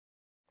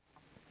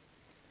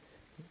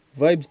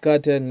Vybz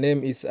Kartel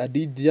name is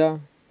Adidja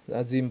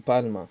Azim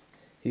Palmer.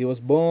 He was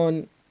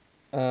born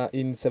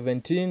in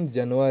 17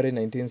 January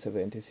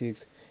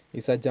 1976.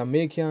 He's a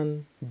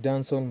Jamaican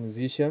dancehall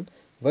musician.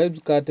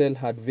 Vybz Kartel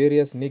had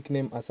various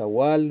nicknames as a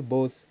world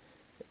boss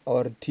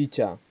or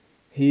teacher.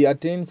 He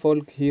attained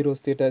folk hero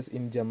status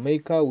in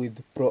Jamaica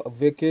with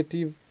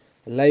provocative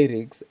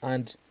lyrics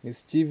and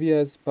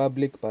mischievous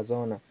public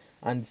persona,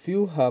 and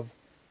few have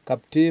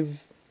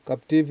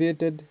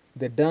captivated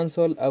the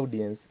dancehall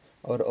audience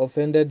or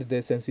offended the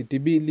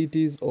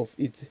sensibilities of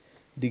its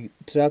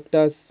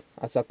detractors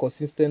as a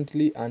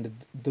consistently and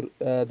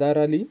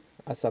thoroughly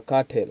as a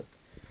cartel.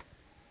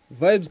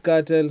 Vybz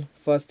Kartel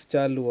first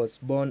child was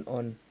born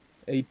on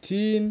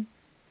 18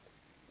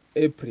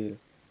 April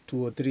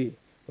 2003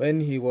 when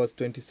he was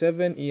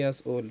 27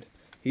 years old.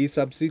 He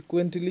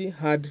subsequently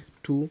had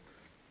two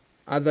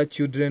other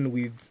children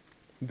with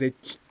the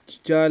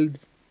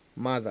child's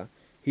mother,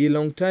 his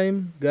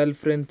longtime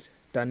girlfriend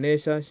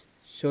Tanesha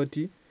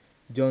Shorty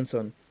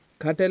Johnson.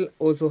 Kartel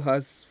also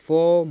has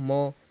four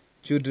more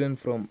children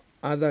from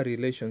other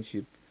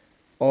relationships.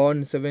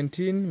 On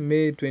 17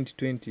 May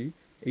 2020,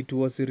 it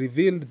was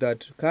revealed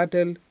that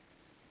Kartel's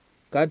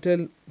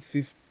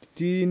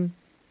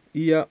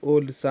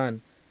 15-year-old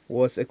son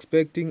was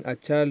expecting a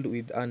child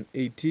with an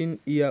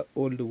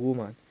 18-year-old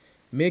woman,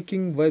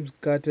 making Vybz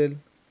Kartel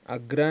a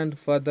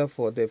grandfather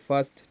for the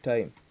first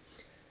time.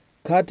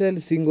 Kartel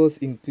singles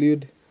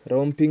include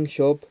Romping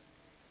Shop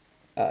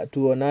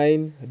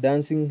 2009,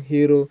 Dancing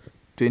Hero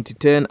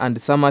 2010,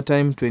 and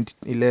Summertime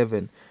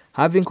 2011,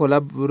 having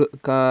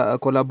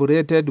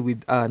collaborated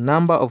with a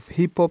number of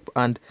hip-hop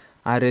and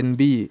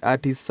R&B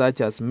artists such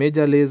as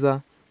Major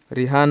Lazer,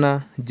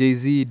 Rihanna,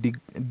 Jay-Z,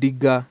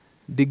 Digga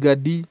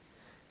D,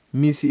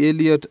 Missy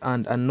Elliott,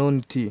 and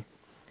Unknown T.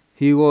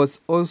 He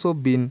was also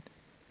been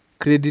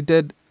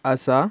credited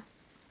as an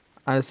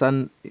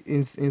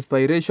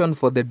inspiration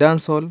for the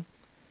dancehall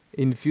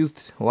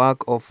infused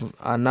work of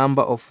a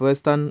number of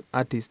Western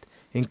artists,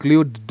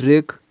 including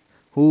Drake,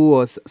 who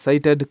was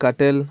cited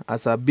Kartel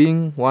as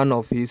being one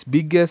of his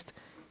biggest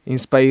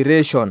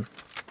inspiration.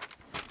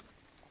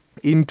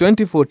 In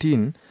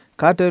 2014,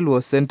 Kartel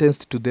was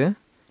sentenced to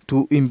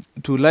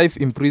life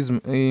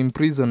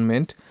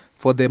imprisonment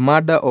for the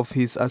murder of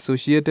his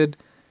associated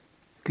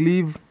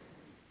Cleve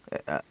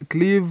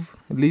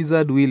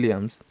Lizard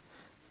Williams.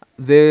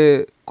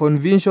 The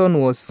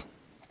conviction was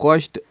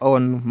quashed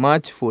on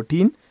March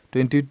 14,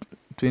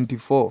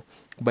 2024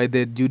 by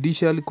the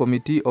Judicial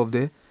Committee of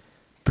the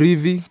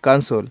Privy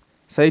Council,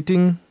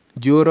 citing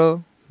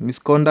juror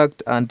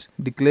misconduct and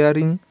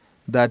declaring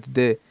that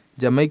the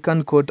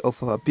Jamaican Court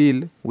of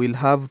Appeal will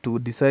have to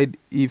decide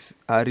if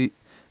a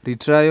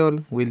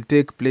retrial will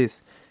take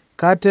place.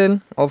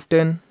 Kartel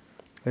often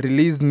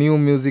released new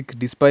music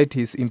despite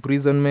his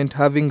imprisonment,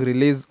 having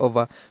released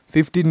over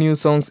 50 new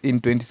songs in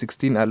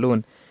 2016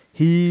 alone.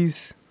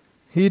 His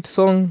hit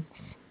song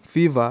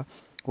Fever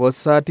was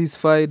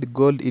certified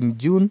gold in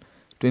June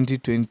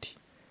 2020.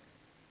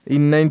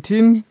 In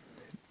 19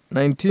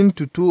 to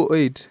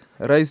 2008,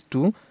 rise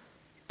to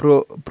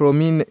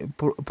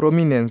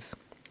prominence.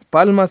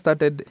 Palmer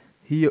started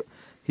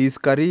his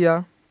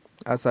career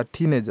as a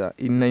teenager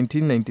in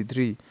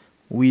 1993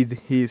 with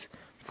his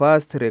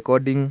first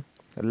recording,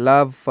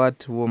 Love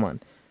Fat Woman,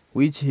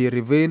 which he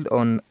revealed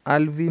on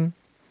Alvin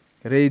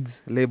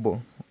Reid's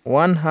label,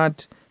 One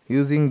Heart,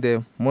 using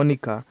the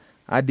moniker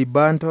Adi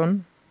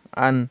Banton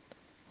and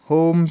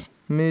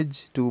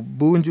homage to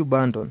Bunju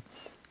Banton.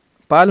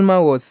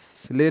 Palmer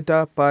was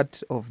later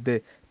part of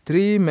the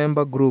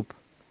three-member group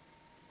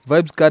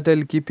Vybz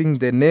Kartel, keeping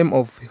the name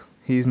of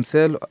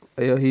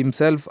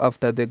himself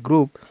after the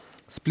group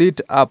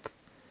split up.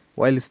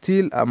 While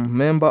still a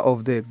member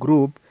of the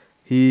group,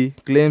 he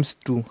claims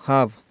to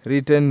have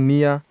written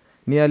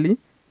nearly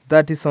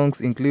 30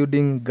 songs,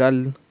 including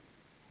Girl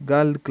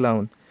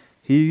Clown.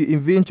 He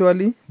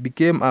eventually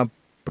became a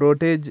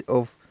protege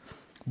of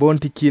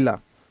Bounty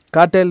Killer.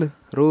 Kartel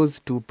rose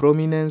to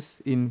prominence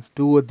in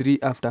 2003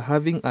 after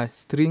having a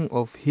string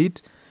of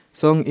hit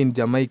songs in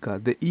Jamaica.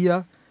 The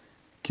year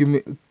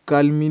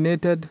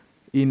culminated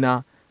in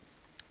a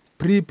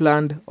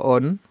pre-planned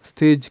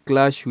on-stage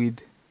clash with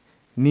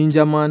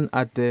Ninja Man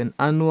at the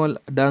annual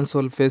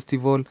dancehall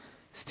festival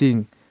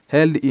Sting,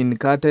 held in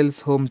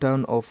Kartel's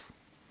hometown of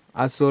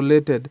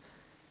Isolated.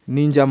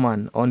 Ninja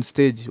Man on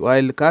stage,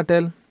 while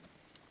Kartel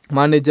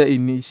manager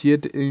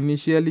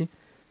initially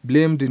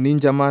blamed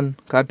Ninja Man.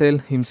 Kartel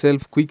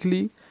himself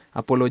quickly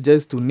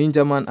apologized to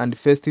Ninja Man and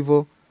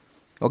festival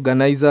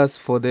organizers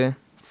for the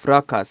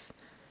fracas.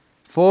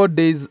 4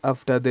 days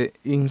after the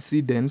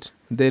incident,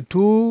 the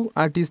two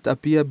artists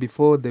appeared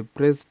before the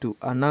press to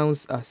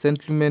announce a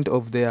settlement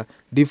of their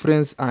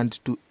difference and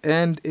to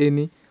end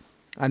any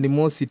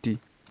animosity.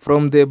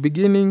 From the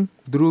beginning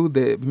through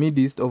the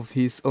midst of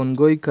his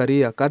ongoing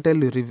career, Kartel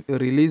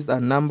released a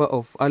number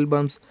of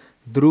albums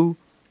through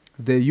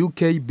the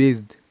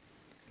UK-based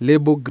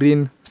label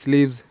Green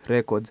Sleeves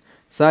Records,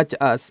 such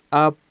as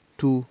Up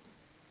to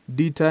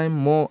D-Time,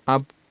 More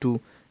Up to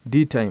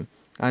D-Time,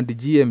 and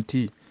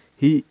GMT.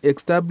 He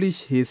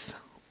established his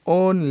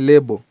own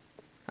label,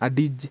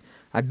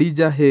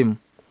 Adija Haim,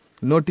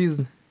 noticed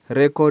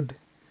record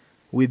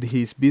with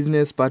his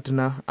business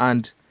partner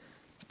and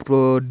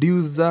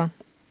producer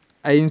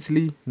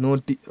Ainsley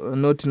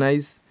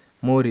Notnice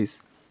Morris.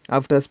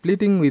 After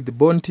splitting with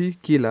Bounty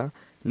Killer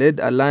led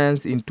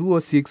Alliance in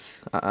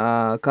 2006,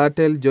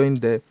 Kartel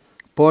joined the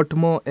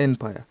Portmore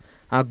Empire,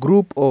 a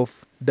group of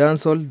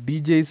dancehall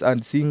DJs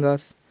and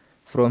singers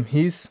from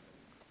his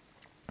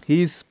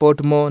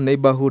Portmore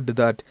neighborhood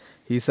that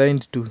he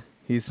signed to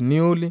his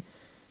newly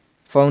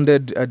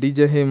founded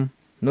Adija Haim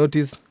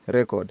Notice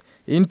record.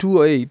 In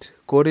 2008,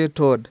 Corey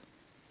Todd,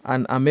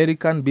 an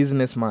American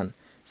businessman,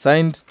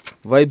 signed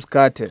Vybz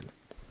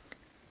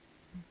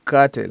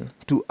Kartel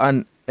to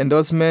an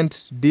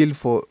endorsement deal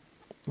for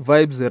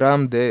Vybz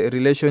Ram. The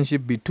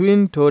relationship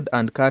between Todd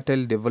and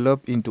Kartel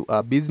developed into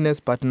a business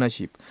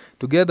partnership.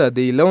 Together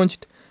they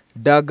launched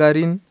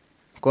Daggerin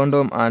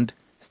Condom and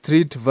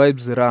Street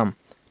Vybz Ram.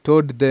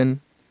 Todd then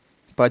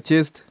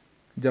purchased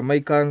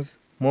Jamaica's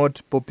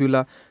most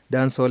popular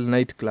dancehall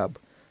nightclub,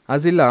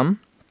 Asylum,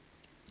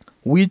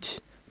 which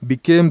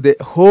became the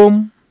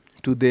home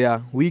to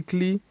their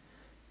weekly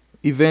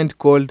event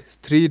called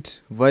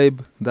Street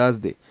Vibe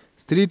Thursday.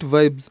 Street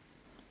Vybz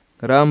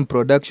Ram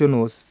production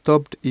was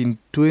stopped in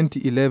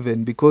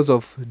 2011 because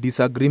of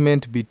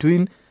disagreement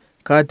between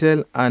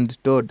Kartel and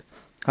Todd.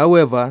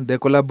 However, the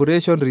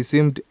collaboration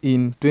resumed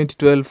in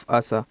 2012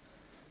 as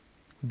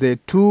the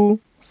two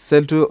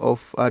settled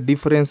of a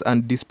difference,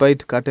 and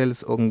despite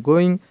Kartel's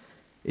ongoing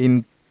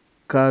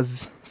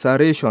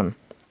incarceration.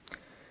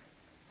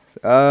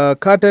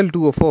 Kartel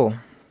 204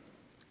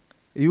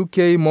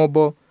 UK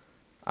Mobile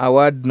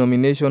Award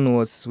nomination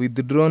was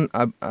withdrawn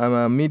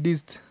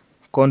amidst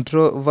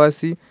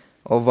controversy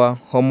over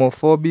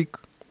homophobic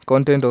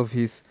content of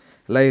his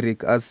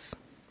lyric. As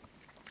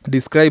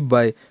described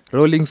by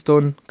Rolling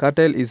Stone,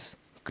 Kartel is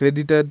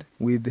credited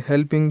with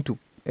helping to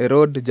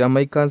erode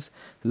Jamaica's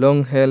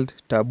long-held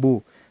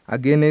taboo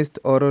against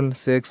oral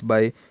sex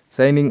by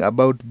signing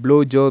about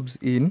blowjobs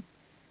in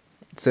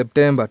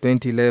September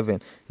 2011.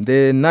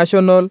 The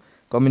National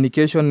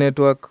Communication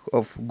Network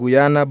of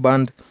Guyana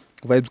banned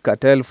Vybz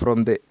Kartel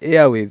from the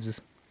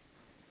airwaves.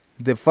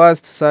 The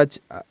first such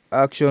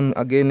action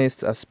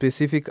against a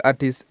specific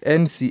artist,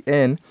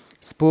 NCN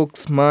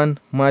spokesman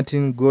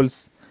Martin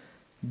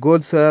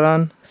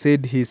Goldsaran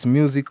said his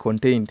music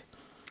contained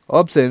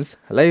obscene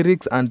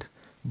lyrics and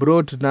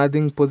brought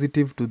nothing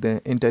positive to the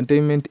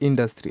entertainment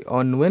industry.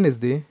 On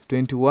Wednesday,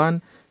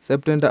 21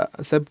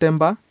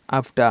 September,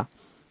 after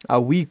a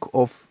week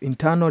of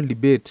internal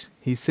debate,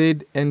 he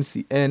said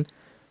NCN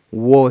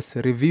was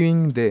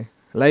reviewing the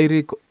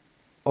lyric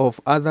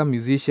of other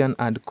musicians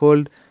and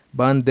could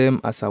ban them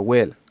as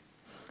well.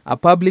 A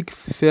public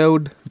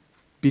feud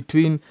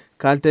between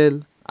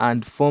Kartel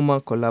and former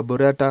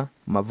collaborator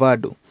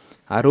Mavado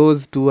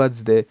arose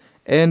towards the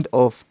end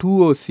of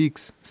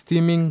 2006,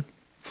 stemming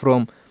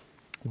from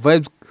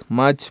Vybz'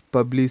 much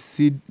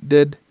publicized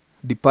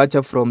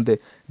departure from the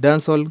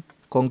dancehall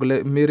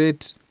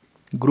conglomerate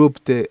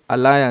group The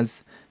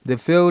Alliance. The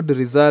feud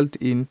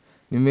resulted in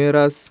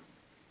numerous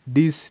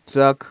diss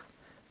track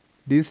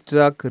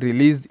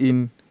released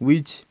in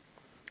which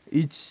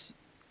each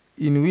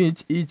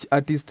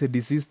artist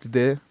dissed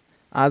the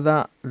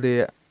other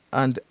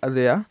and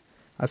their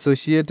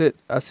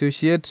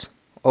associate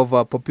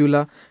over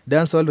popular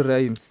dancehall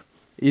rhymes.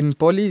 In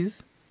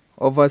police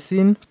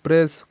overseen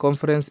press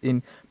conference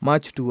in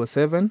March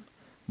 2007,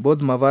 both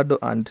Mavado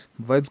and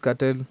Vybz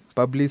Kartel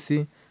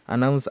publicly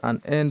announced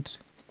an end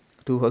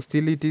to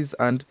hostilities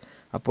and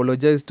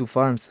apologized to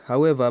fans.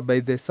 However,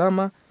 by the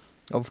summer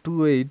of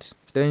 2008,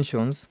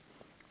 tensions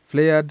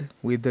flared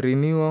with the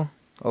renewal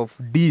of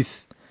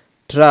diss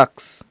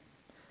tracks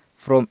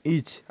from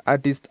each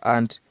artist,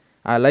 and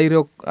a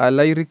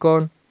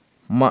lyrical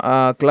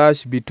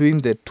clash between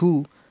the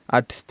two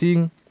at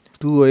Sting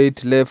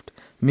 2008 left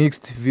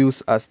mixed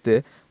views as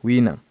the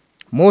winner.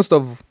 Most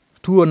of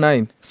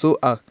 2009 saw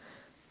a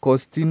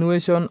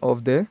continuation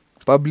of the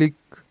public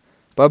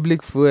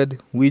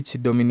feud which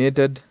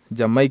dominated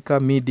Jamaica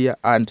media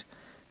and,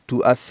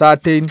 to a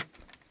certain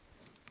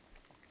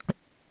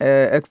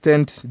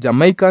extent,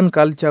 Jamaican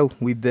culture,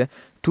 with the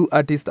two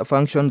artists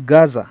function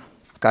Gaza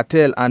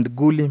Kartel and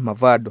Gully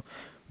Mavado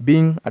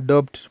being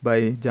adopted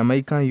by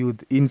Jamaican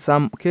youth, in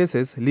some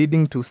cases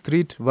leading to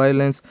street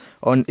violence.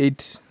 On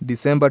 8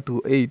 December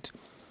 2008,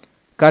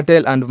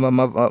 Kartel and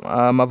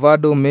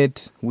Mavado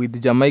met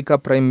with Jamaica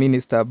Prime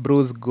Minister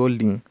Bruce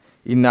Golding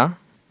in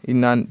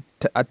an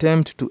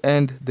attempt to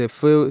end the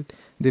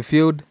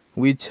feud,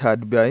 which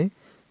had by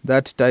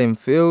that time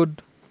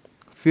fueled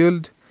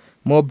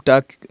mob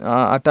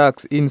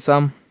attacks in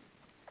some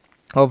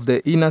of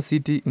the inner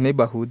city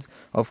neighborhoods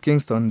of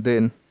Kingston.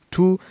 Then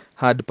two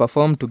had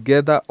performed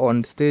together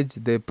on stage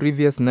the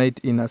previous night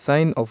in a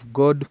sign of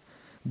goodwill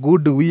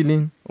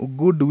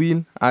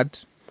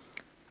at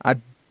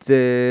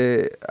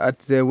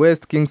the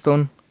West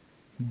Kingston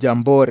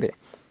Jamboree,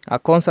 a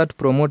concert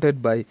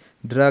promoted by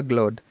drug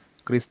lord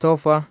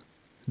Christopher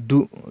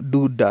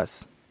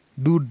Dudus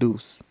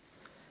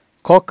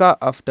Coker.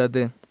 After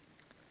the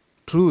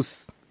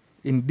truce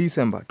in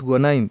December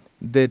 2009,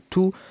 the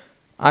two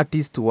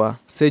artists were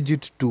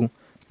scheduled to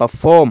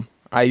perform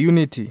a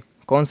unity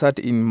concert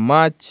in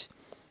March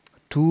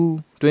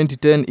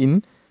 2010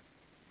 in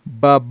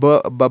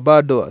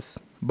Barbados,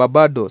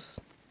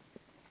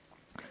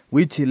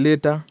 which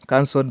later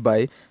cancelled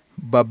by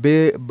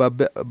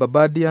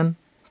Barbadian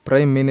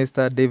Prime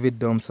Minister David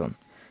Thompson.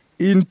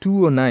 In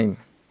 2009,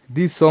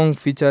 this song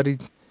featuring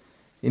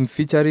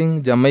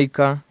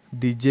Jamaica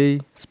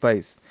DJ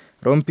Spice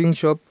Romping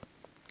Shop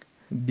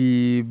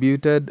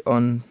debuted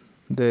on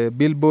the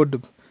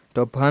Billboard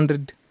Top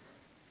 100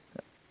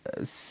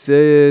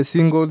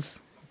 singles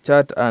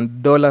chart,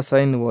 and Dollar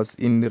Sign was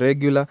in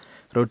regular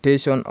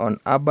rotation on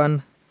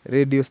urban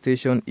radio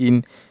station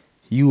in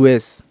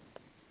US.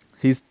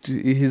 His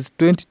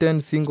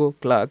 2010 single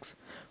Clerks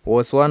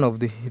was one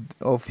of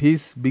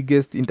his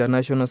biggest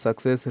international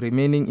success,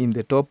 remaining in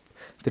the top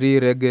 3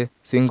 reggae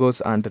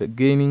singles and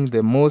gaining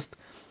the most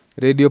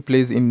radio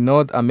plays in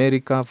North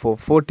America for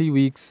 40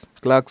 weeks.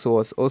 Clerks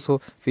was also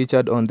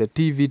featured on the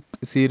TV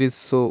series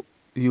So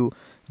You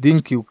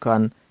Think You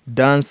Can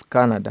Dance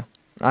Canada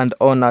and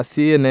on a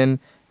CNN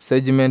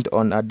segment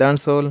on a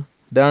dancehall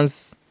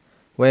dance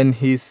when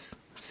his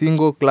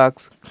single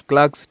Clerks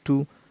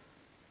 2,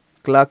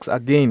 Clerks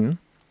Again,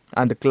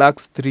 and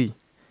Clerks 3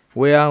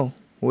 were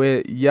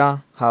ya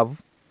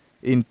have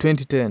in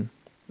 2010.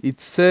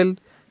 Its sale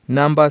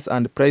numbers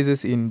and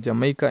prices in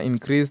Jamaica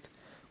increased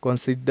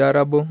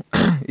considerable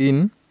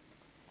in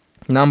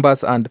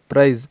numbers and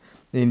price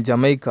in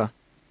Jamaica.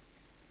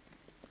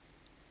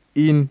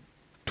 In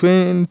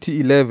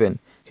 2011,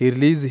 he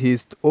released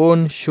his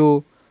own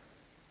shoe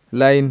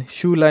line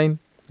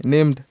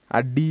named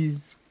Addies,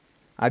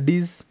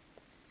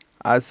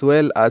 as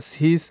well as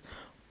his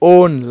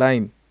own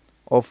line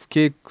of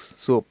cake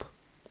soap,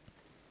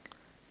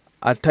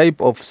 a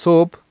type of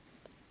soap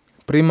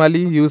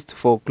primarily used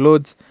for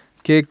clothes.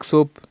 Cake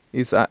soap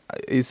is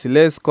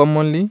less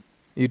commonly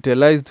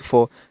utilized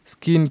for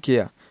skin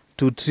care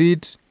to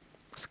treat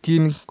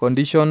skin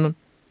conditions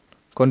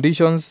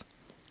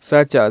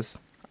such as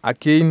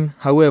acne.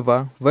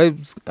 However,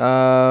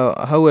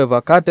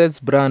 Kartel's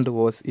brand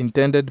was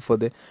intended for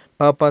the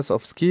purpose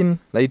of skin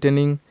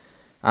lightening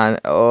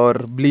or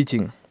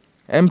bleaching.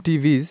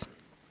 MTV's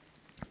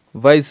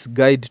Vice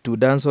Guide to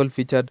Dancehall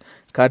featured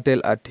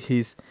Kartel at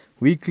his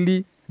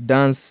weekly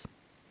dance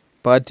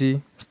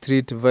party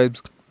Street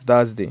Vybz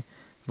Thursday.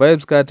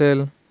 Vybz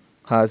Kartel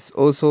has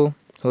also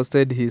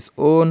hosted his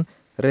own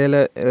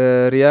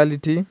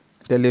reality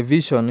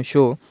television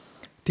show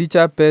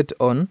Teacher Pet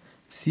on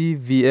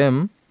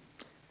CVM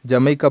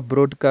Jamaica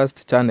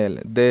Broadcast Channel,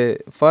 the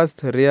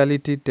first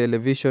reality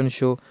television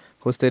show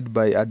hosted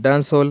by a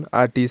dancehall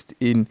artist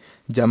in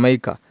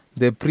Jamaica.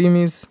 The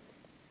premise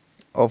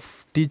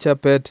of Teacher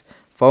Pet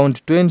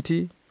found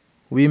 20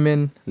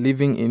 women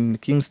living in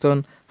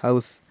Kingston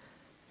House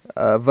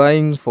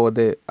vying for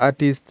the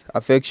artist's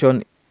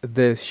affection.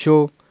 The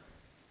show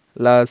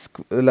Las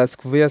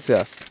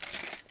Lascivious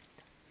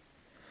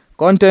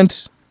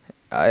content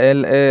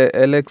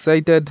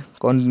elicited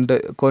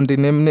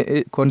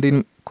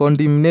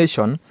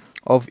condemnation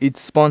of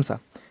its sponsor,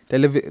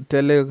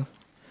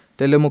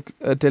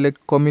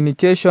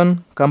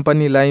 telecommunication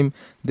company Lime.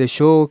 The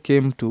show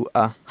came to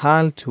a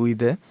halt with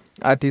the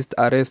artist's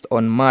arrest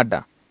on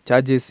murder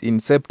charges in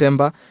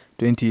September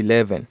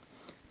 2011.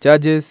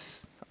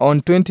 Charges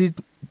on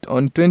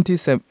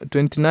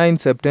 29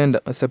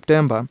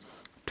 September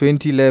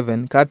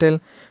 2011, Kartel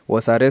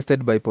was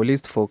arrested by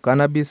police for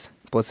cannabis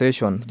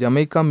possession.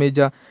 Jamaica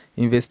Major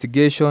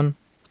Investigation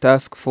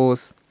Task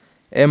Force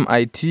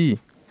MIT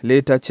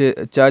later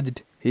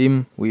charged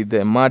him with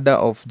the murder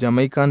of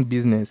Jamaican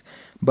business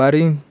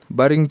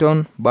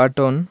Barrington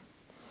Barton,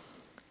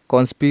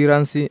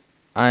 conspiracy,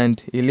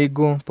 and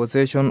illegal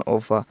possession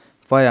of a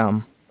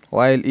firearm.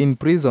 While in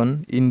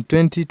prison in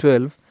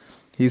 2012,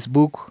 his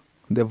book,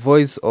 The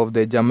Voice of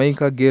the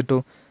Jamaica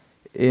Ghetto,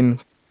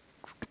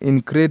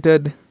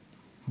 Increated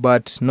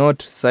but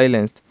Not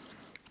Silenced,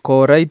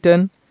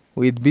 co-written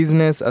with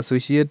business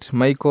associate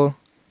Michael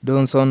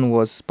Donson,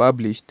 was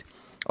published.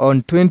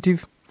 On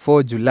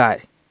 24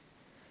 July,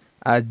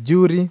 a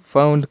jury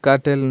found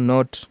Kartel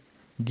not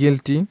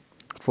guilty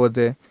for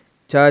the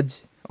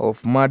charge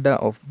of murder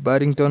of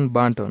Barrington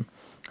Barton.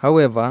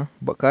 However,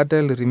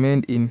 Kartel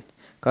remained in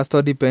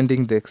custody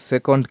pending the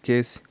second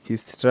case,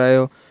 his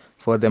trial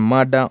for the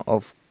murder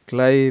of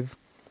Clive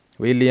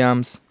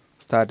Williams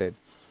started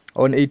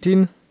on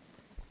 18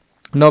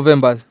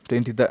 November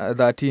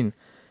 2013,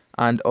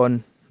 and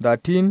on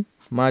 13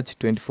 March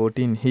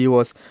 2014, he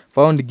was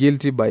found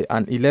guilty by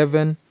an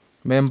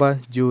 11-member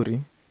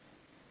jury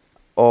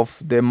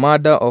of the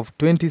murder of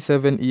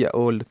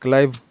 27-year-old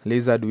Clive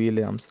Lizard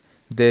Williams.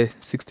 The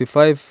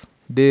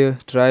 65-day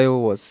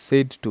trial was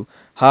said to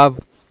have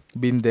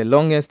been the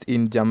longest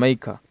in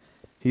Jamaica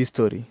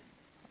history.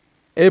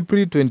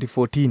 April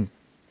 2014,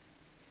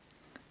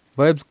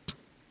 Vybz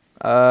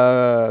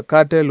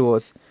Kartel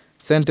was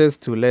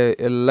sentenced to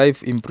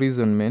life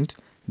imprisonment.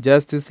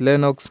 Justice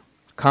Lennox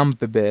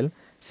Campbell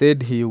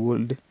said he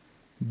would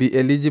be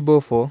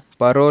eligible for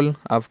parole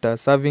after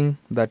serving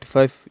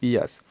 35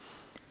 years.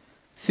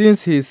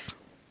 Since his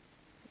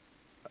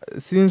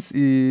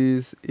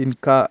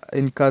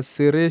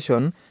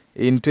incarceration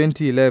in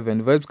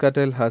 2011, Vybz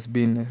Kartel has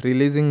been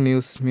releasing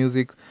new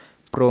music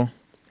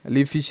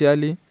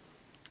prolifically.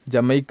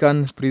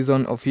 Jamaican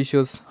prison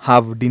officials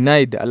have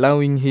denied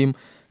allowing him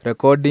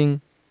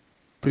recording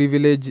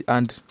privilege,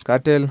 and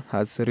Kartel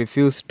has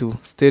refused to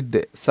state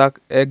the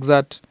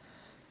exact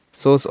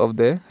source of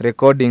the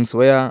recordings,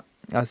 whereas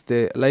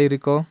the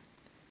lyrical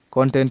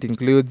content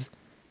includes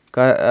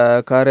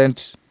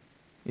current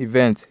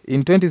events.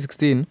 In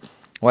 2016,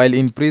 while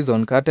in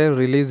prison, Kartel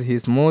released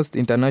his most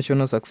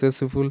international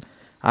successful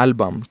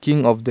album,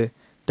 King of the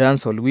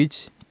Dancehall,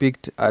 which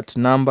peaked at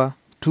number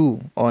 2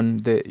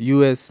 on the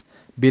US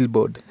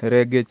Billboard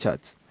reggae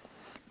charts.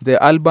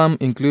 The album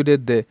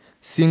included the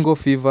single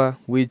Fever,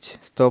 which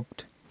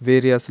topped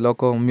various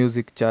local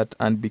music charts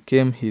and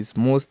became his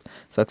most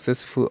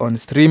successful on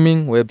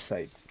streaming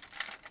websites.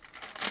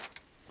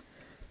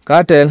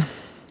 Kartel,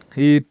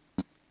 he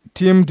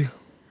teamed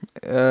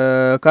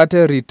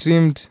Kartel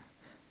retrimmed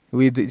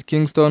with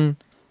Kingston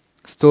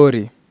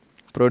Story,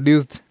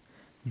 produced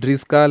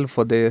Driscoll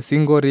for the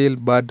single Real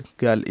Bad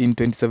Girl in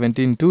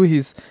 2017.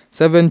 His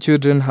 7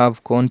 children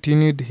have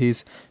continued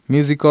his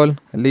musical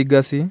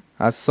legacy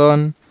as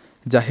son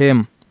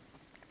Jahem,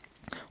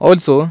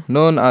 also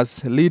known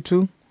as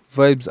Little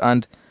Vybz,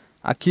 and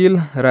Akil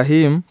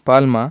Rahim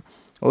Palmer,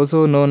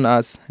 also known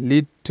as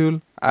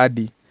Little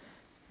Addy,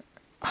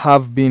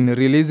 have been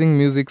releasing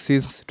music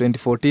since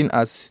 2014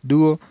 as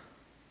duo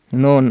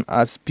known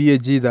as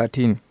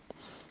PG-13,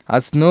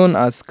 as known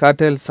as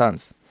Kartel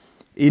Sons.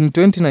 In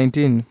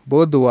 2019,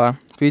 both were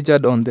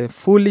featured on the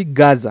Fully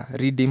Gaza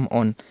rhythm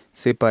on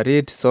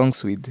separate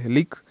songs, with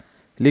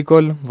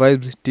Lyrical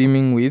Vybz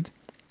teaming with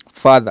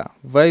Father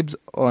Vybz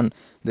on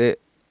the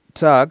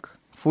track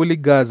Fully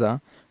Gaza,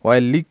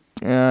 while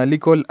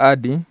Lyrical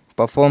Addy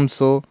performed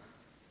so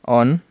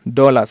on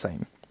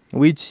 $,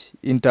 which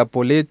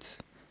interpolates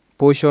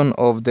portion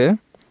of the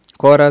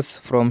chorus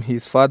from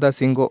his father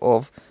single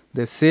of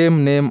the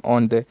same name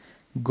on the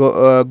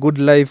Good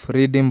Life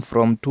rhythm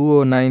from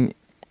 2009.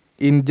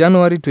 In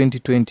January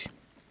 2020,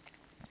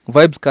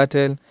 Vybz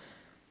Kartel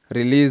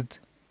released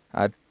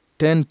a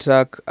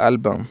 10-track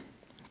album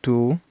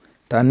to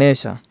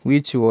Tanesha,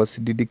 which was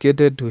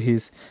dedicated to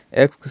his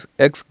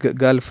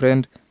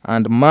ex-girlfriend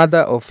and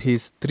mother of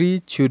his 3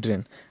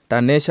 children,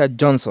 Tanesha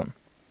Johnson.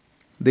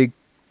 They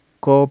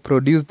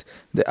co-produced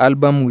the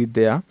album with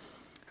their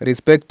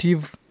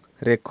respective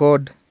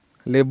record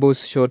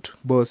labels, Short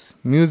Boss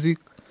Music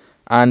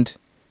and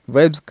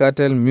Vybz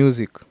Kartel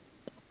Music.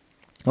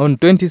 On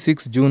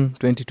 26 June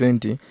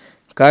 2020,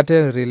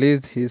 Kartel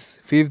released his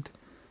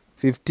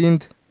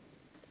 15th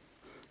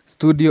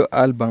studio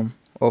album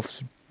of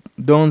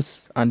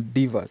Dons and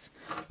Divas.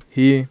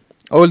 He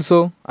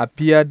also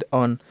appeared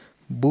on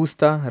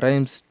Busta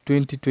Rhymes'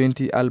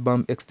 2020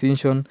 album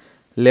Extinction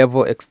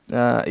Level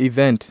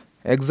event.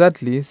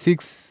 Exactly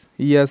 6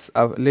 years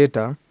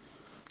later,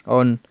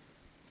 on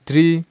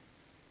 3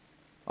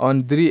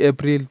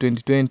 April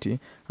 2020,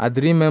 a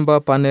 3-member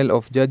panel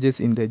of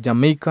judges in the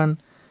Jamaican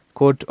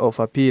Court of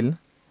Appeal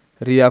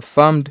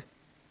reaffirmed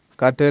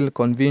Kartel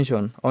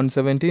conviction. On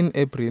 17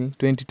 April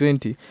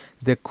 2020,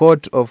 the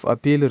Court of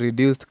Appeal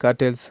reduced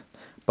Kartel's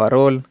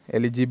parole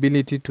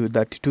eligibility to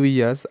 32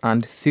 years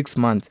and 6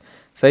 months,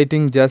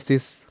 citing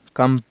Justice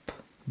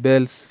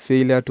Campbell's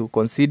failure to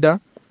consider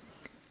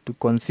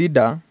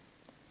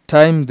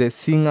time the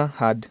singer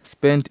had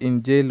spent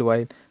in jail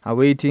while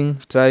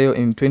awaiting trial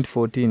in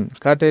 2014.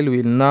 Kartel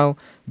will now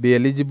be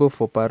eligible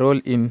for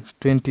parole in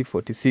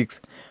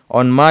 2046.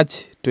 On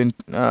March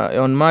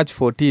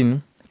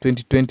 14,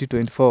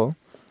 2024,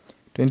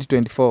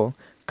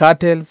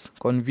 Kartel's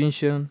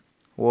conviction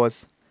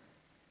was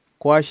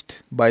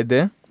quashed by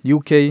the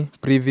UK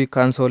Privy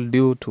Council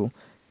due to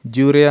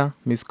jury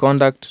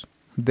misconduct.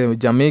 The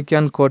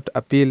Jamaican Court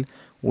Appeal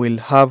will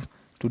have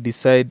to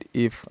decide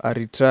if a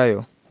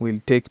retrial will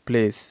take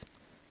place.